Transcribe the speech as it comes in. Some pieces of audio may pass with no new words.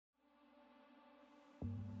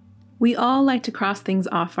We all like to cross things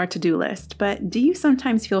off our to-do list, but do you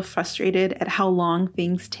sometimes feel frustrated at how long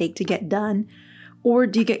things take to get done? Or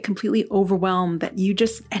do you get completely overwhelmed that you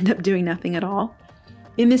just end up doing nothing at all?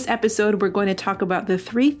 In this episode, we're going to talk about the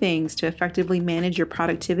 3 things to effectively manage your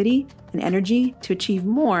productivity and energy to achieve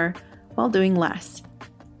more while doing less.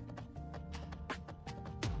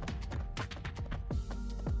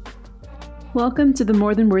 Welcome to the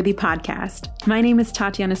More Than Worthy podcast. My name is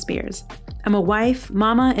Tatiana Spears. I'm a wife,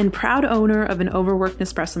 mama, and proud owner of an overworked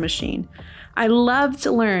Nespresso machine. I love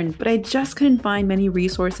to learn, but I just couldn't find many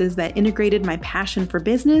resources that integrated my passion for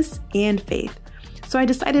business and faith. So I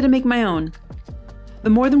decided to make my own. The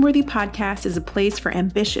More Than Worthy podcast is a place for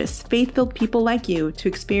ambitious, faith-filled people like you to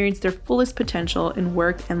experience their fullest potential in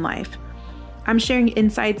work and life. I'm sharing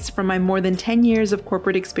insights from my more than 10 years of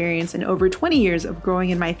corporate experience and over 20 years of growing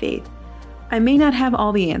in my faith. I may not have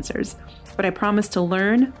all the answers, but I promise to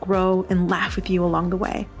learn, grow, and laugh with you along the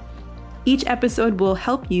way. Each episode will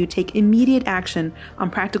help you take immediate action on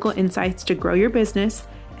practical insights to grow your business,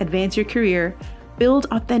 advance your career, build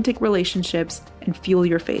authentic relationships, and fuel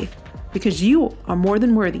your faith, because you are more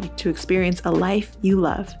than worthy to experience a life you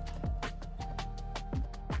love.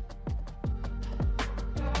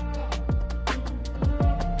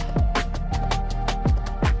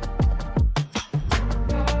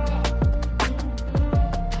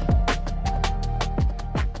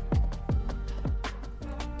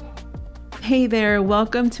 Hey there,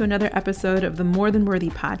 welcome to another episode of the More Than Worthy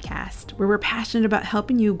podcast, where we're passionate about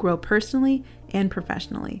helping you grow personally and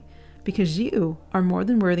professionally, because you are more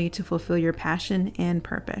than worthy to fulfill your passion and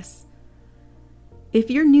purpose.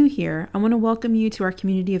 If you're new here, I want to welcome you to our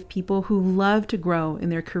community of people who love to grow in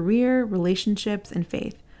their career, relationships, and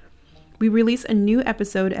faith. We release a new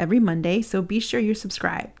episode every Monday, so be sure you're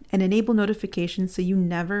subscribed and enable notifications so you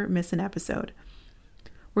never miss an episode.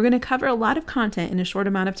 We're going to cover a lot of content in a short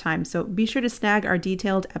amount of time, so be sure to snag our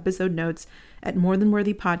detailed episode notes at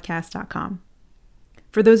morethanworthypodcast.com.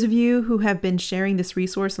 For those of you who have been sharing this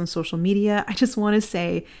resource on social media, I just want to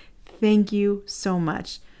say thank you so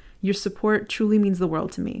much. Your support truly means the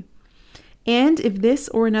world to me. And if this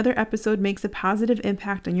or another episode makes a positive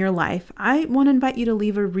impact on your life, I want to invite you to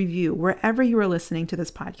leave a review wherever you are listening to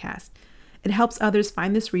this podcast. It helps others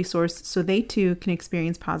find this resource so they too can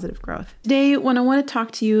experience positive growth. Today, what I want to talk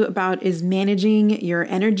to you about is managing your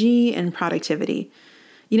energy and productivity.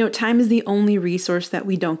 You know, time is the only resource that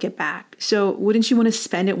we don't get back. So wouldn't you want to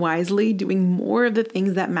spend it wisely, doing more of the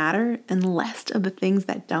things that matter and less of the things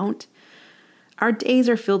that don't? Our days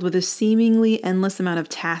are filled with a seemingly endless amount of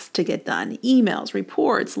tasks to get done. Emails,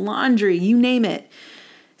 reports, laundry, you name it.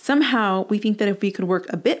 Somehow we think that if we could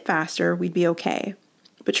work a bit faster, we'd be okay.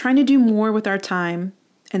 But trying to do more with our time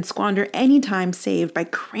and squander any time saved by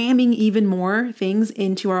cramming even more things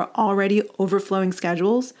into our already overflowing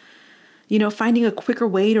schedules, finding a quicker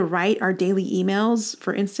way to write our daily emails,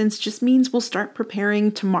 for instance, just means we'll start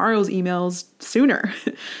preparing tomorrow's emails sooner.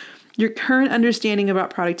 Your current understanding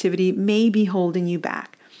about productivity may be holding you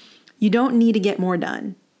back. You don't need to get more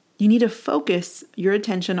done. You need to focus your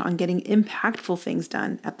attention on getting impactful things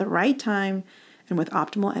done at the right time and with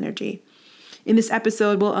optimal energy. In this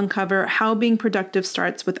episode, we'll uncover how being productive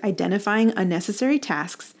starts with identifying unnecessary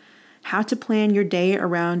tasks, how to plan your day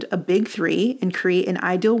around a big 3 and create an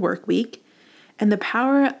ideal work week, and the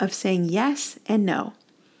power of saying yes and no.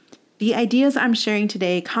 The ideas I'm sharing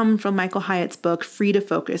today come from Michael Hyatt's book, Free to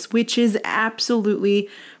Focus, which has absolutely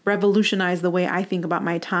revolutionized the way I think about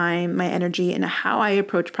my time, my energy, and how I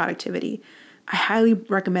approach productivity. I highly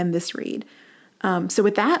recommend this read. So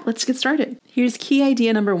with that, let's get started. Here's key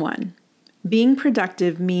idea number 1. Being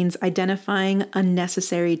productive means identifying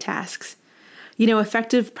unnecessary tasks.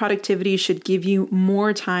 Effective productivity should give you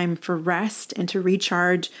more time for rest and to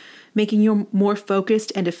recharge, making you more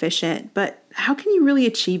focused and efficient. But how can you really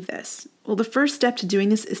achieve this? Well, the first step to doing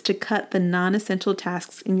this is to cut the non-essential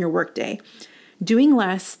tasks in your workday. Doing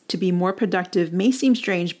less to be more productive may seem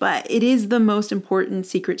strange, but it is the most important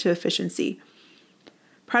secret to efficiency.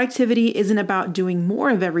 Productivity isn't about doing more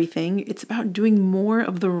of everything, it's about doing more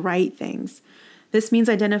of the right things. This means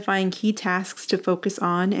identifying key tasks to focus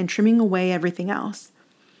on and trimming away everything else.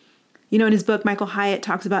 In his book, Michael Hyatt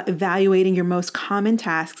talks about evaluating your most common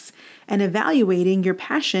tasks and evaluating your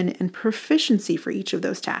passion and proficiency for each of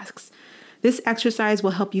those tasks. This exercise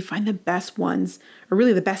will help you find the best ones, or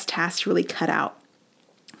really the best tasks to really cut out.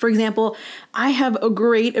 For example, I have a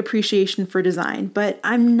great appreciation for design, but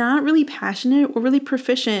I'm not really passionate or really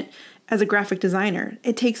proficient as a graphic designer.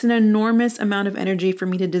 It takes an enormous amount of energy for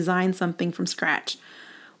me to design something from scratch.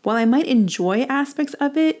 While I might enjoy aspects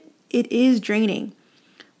of it, it is draining.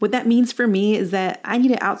 What that means for me is that I need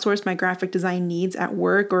to outsource my graphic design needs at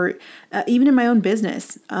work or even in my own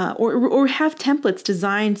business or have templates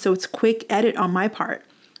designed so it's quick edit on my part.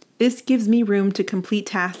 This gives me room to complete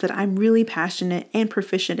tasks that I'm really passionate and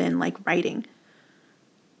proficient in, like writing.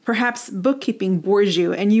 Perhaps bookkeeping bores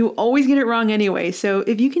you and you always get it wrong anyway. So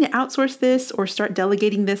if you can outsource this or start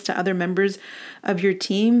delegating this to other members of your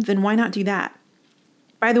team, then why not do that?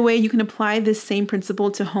 By the way, you can apply this same principle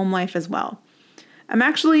to home life as well. I'm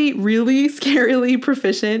actually really scarily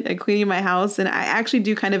proficient at cleaning my house, and I actually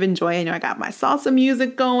do kind of enjoy it. I got my salsa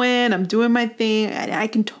music going, I'm doing my thing, and I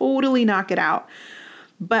can totally knock it out.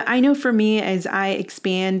 But I know for me, as I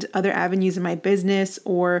expand other avenues in my business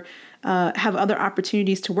or have other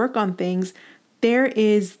opportunities to work on things, there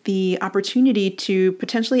is the opportunity to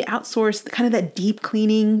potentially outsource kind of that deep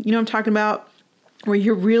cleaning, you know what I'm talking about, where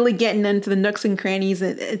you're really getting into the nooks and crannies.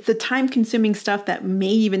 It's the time-consuming stuff that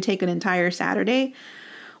may even take an entire Saturday.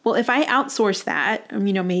 Well, if I outsource that,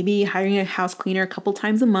 maybe hiring a house cleaner a couple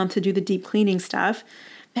times a month to do the deep cleaning stuff,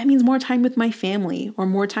 that means more time with my family or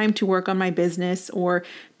more time to work on my business or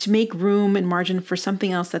to make room and margin for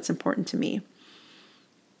something else that's important to me.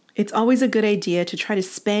 It's always a good idea to try to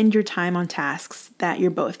spend your time on tasks that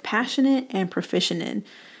you're both passionate and proficient in,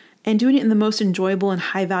 and doing it in the most enjoyable and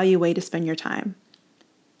high-value way to spend your time.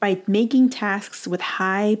 By making tasks with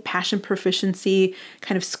high passion proficiency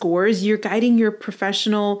kind of scores, you're guiding your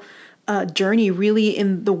professional journey really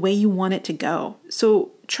in the way you want it to go.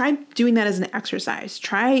 So try doing that as an exercise.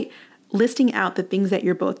 Try listing out the things that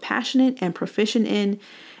you're both passionate and proficient in,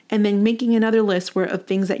 and then making another list of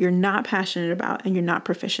things that you're not passionate about and you're not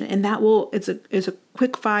proficient. And it's a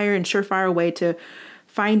quick fire and surefire way to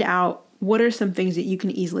find out what are some things that you can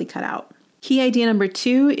easily cut out. Key idea number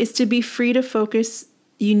 2 is to be free to focus.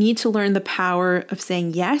 You need to learn the power of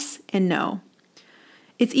saying yes and no.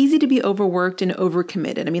 It's easy to be overworked and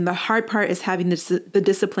overcommitted. The hard part is having the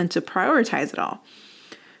discipline to prioritize it all.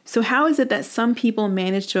 So how is it that some people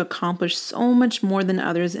manage to accomplish so much more than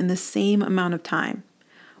others in the same amount of time?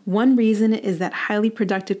 One reason is that highly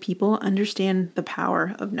productive people understand the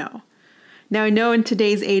power of no. Now, I know in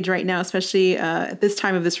today's age right now, especially at this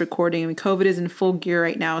time of this recording, COVID is in full gear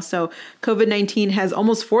right now. So COVID-19 has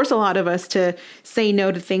almost forced a lot of us to say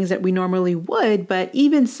no to things that we normally would. But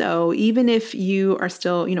even so, even if you are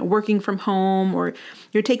still, working from home or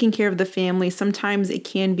you're taking care of the family, sometimes it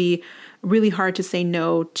can be really hard to say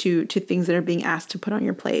no to things that are being asked to put on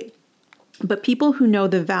your plate. But people who know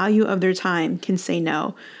the value of their time can say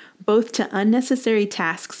no, both to unnecessary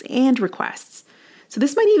tasks and requests. So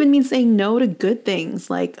this might even mean saying no to good things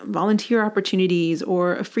like volunteer opportunities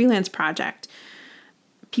or a freelance project.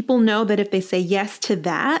 People know that if they say yes to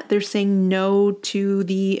that, they're saying no to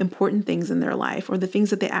the important things in their life or the things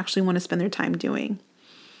that they actually want to spend their time doing.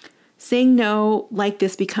 Saying no like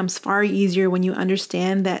this becomes far easier when you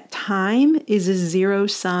understand that time is a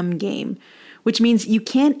zero-sum game, which means you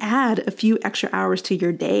can't add a few extra hours to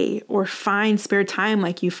your day or find spare time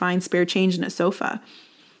like you find spare change in a sofa.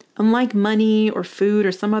 Unlike money or food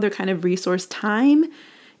or some other kind of resource, time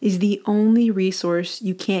is the only resource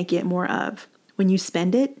you can't get more of. When you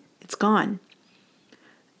spend it, it's gone.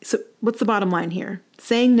 So what's the bottom line here?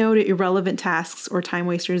 Saying no to irrelevant tasks or time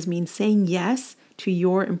wasters means saying yes to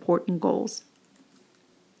your important goals.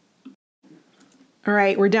 All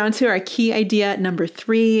right, we're down to our key idea number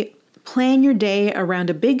 3. Plan your day around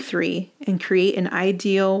a big 3 and create an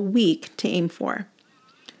ideal week to aim for.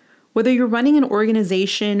 Whether you're running an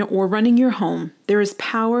organization or running your home, there is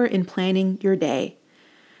power in planning your day.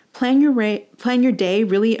 Plan your day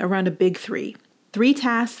really around a big 3. 3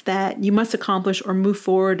 tasks that you must accomplish or move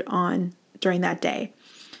forward on during that day.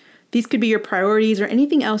 These could be your priorities or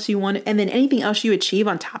anything else you want, and then anything else you achieve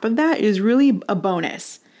on top of that is really a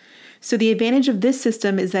bonus. So the advantage of this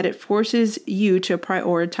system is that it forces you to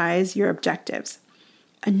prioritize your objectives.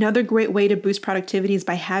 Another great way to boost productivity is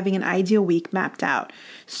by having an ideal week mapped out.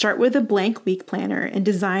 Start with a blank week planner and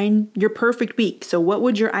design your perfect week. So what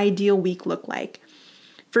would your ideal week look like?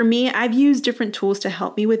 For me, I've used different tools to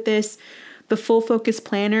help me with this. The Full Focus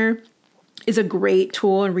Planner is a great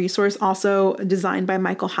tool and resource, also designed by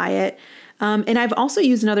Michael Hyatt. And I've also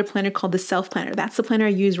used another planner called the Self Planner. That's the planner I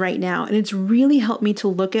use right now. And it's really helped me to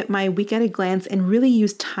look at my week at a glance and really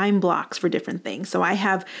use time blocks for different things. So I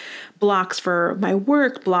have blocks for my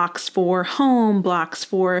work, blocks for home, blocks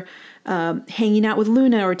for hanging out with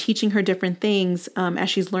Luna or teaching her different things as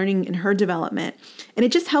she's learning in her development. And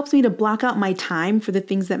it just helps me to block out my time for the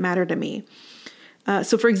things that matter to me.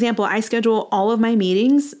 So for example, I schedule all of my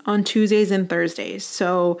meetings on Tuesdays and Thursdays.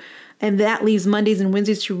 So And that leaves Mondays and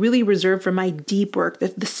Wednesdays to really reserve for my deep work,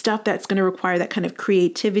 the stuff that's going to require that kind of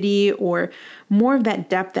creativity or more of that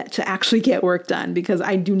depth to actually get work done, because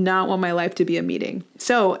I do not want my life to be a meeting.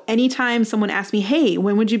 So anytime someone asks me, hey,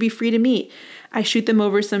 when would you be free to meet? I shoot them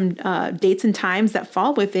over some dates and times that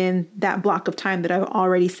fall within that block of time that I've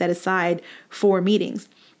already set aside for meetings.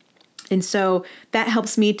 And so that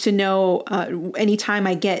helps me to know anytime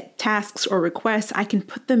I get tasks or requests, I can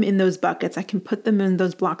put them in those buckets. I can put them in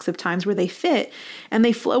those blocks of times where they fit and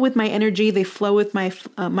they flow with my energy. They flow with my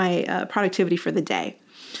productivity for the day.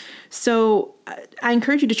 So I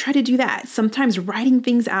encourage you to try to do that. Sometimes writing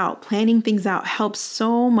things out, planning things out helps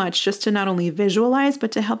so much, just to not only visualize,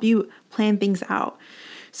 but to help you plan things out.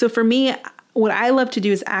 So for me, what I love to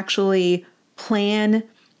do is actually plan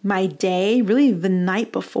my day really the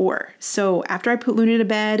night before. So after I put Luna to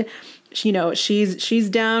bed, she's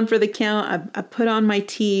down for the count. I put on my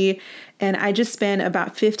tea and I just spend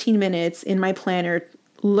about 15 minutes in my planner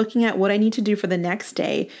looking at what I need to do for the next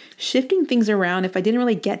day, shifting things around. If I didn't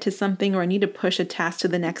really get to something or I need to push a task to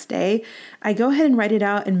the next day, I go ahead and write it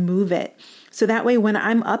out and move it. So that way, when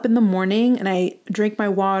I'm up in the morning and I drink my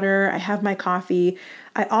water, I have my coffee,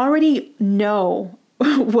 I already know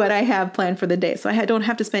what I have planned for the day. So I don't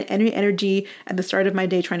have to spend any energy at the start of my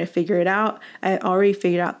day trying to figure it out. I already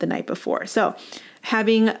figured out the night before. So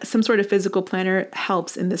having some sort of physical planner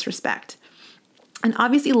helps in this respect. And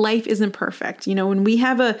obviously life isn't perfect. When we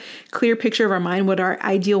have a clear picture of our mind, what our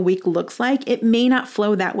ideal week looks like, it may not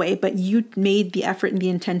flow that way, but you made the effort and the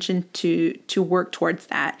intention to work towards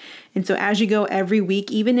that. And so as you go every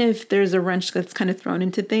week, even if there's a wrench that's kind of thrown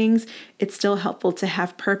into things, it's still helpful to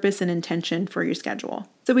have purpose and intention for your schedule.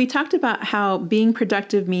 So we talked about how being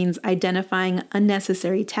productive means identifying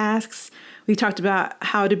unnecessary tasks. We talked about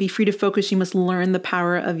how to be free to focus, you must learn the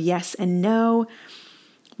power of yes and no.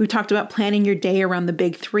 We talked about planning your day around the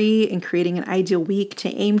big three and creating an ideal week to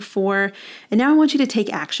aim for. And now I want you to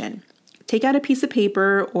take action. Take out a piece of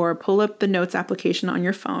paper or pull up the notes application on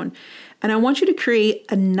your phone. And I want you to create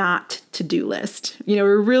a not to-do list.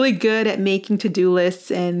 We're really good at making to-do lists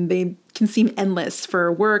and they can seem endless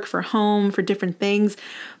for work, for home, for different things.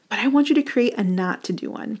 But I want you to create a not to-do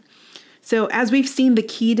one. So as we've seen, the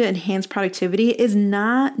key to enhance productivity is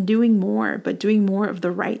not doing more, but doing more of the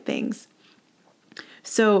right things.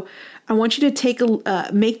 So I want you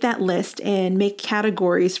to make that list and make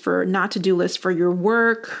categories for not to do lists for your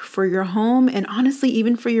work, for your home, and honestly,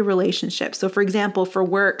 even for your relationship. So for example, for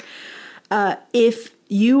work, if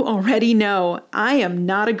you already know I am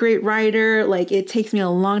not a great writer, like it takes me a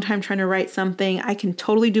long time trying to write something, I can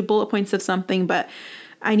totally do bullet points of something, but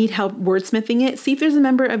I need help wordsmithing it. See if there's a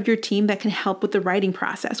member of your team that can help with the writing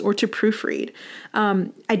process or to proofread.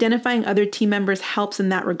 Identifying other team members helps in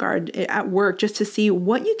that regard at work, just to see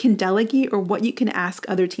what you can delegate or what you can ask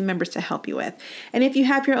other team members to help you with. And if you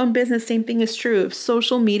have your own business, same thing is true. If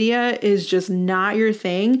social media is just not your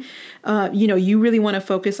thing, you really want to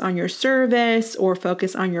focus on your service or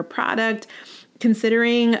focus on your product,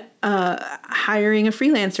 considering hiring a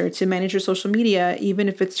freelancer to manage your social media, even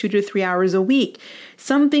if it's 2 to 3 hours a week.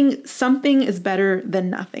 Something is better than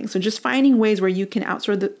nothing. So just finding ways where you can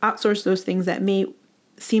outsource those things that may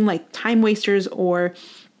seem like time wasters or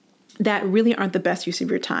that really aren't the best use of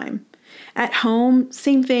your time. At home,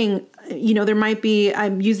 same thing. There might be, I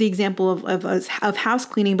use the example of house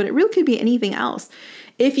cleaning, but it really could be anything else.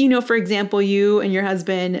 If for example, you and your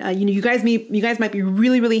husband, you guys might be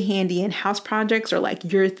really, really handy and house projects are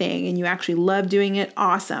like your thing and you actually love doing it,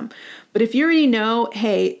 awesome. But if you already know,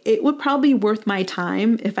 hey, it would probably be worth my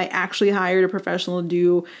time if I actually hired a professional to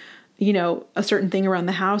do, a certain thing around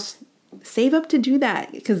the house, save up to do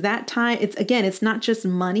that, because that time, it's not just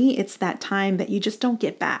money, it's that time that you just don't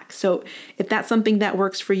get back. So if that's something that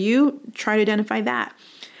works for you, try to identify that.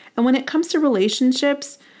 And when it comes to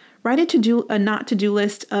relationships, write a not to-do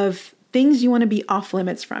list of things you want to be off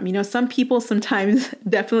limits from. Some people sometimes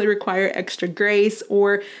definitely require extra grace,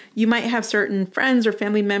 or you might have certain friends or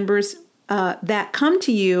family members that come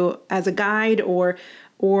to you as a guide or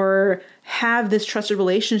have this trusted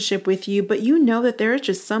relationship with you, but that there is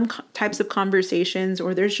just some types of conversations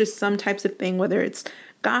or there's just some types of thing, whether it's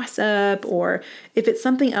gossip or if it's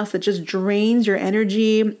something else that just drains your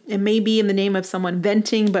energy. It may be in the name of someone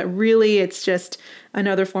venting, but really it's just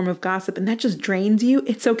another form of gossip and that just drains you.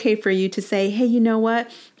 It's okay for you to say, hey, you know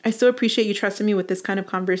what? I so appreciate you trusting me with this kind of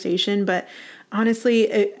conversation, but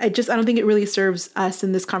honestly, I don't think it really serves us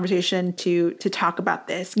in this conversation to talk about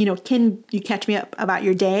this. Can you catch me up about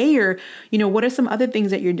your day, or, what are some other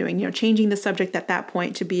things that you're doing? Changing the subject at that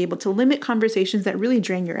point to be able to limit conversations that really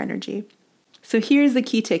drain your energy. So here's the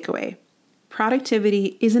key takeaway.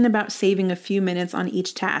 Productivity isn't about saving a few minutes on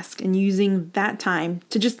each task and using that time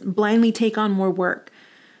to just blindly take on more work.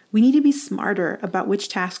 We need to be smarter about which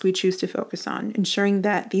tasks we choose to focus on, ensuring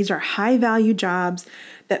that these are high-value jobs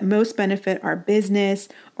that most benefit our business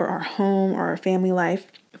or our home or our family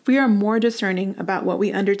life. If we are more discerning about what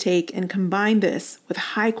we undertake and combine this with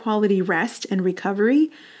high-quality rest and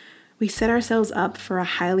recovery, we set ourselves up for a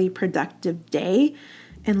highly productive day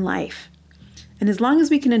and life. And as long as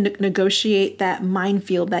we can negotiate that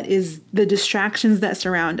minefield that is the distractions that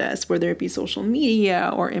surround us, whether it be social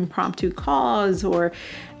media or impromptu calls or,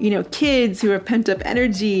 kids who have pent up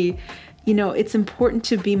energy, it's important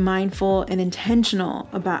to be mindful and intentional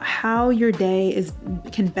about how your day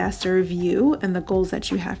can best serve you and the goals that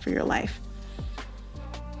you have for your life.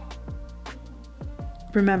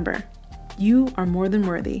 Remember, you are more than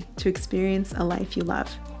worthy to experience a life you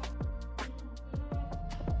love.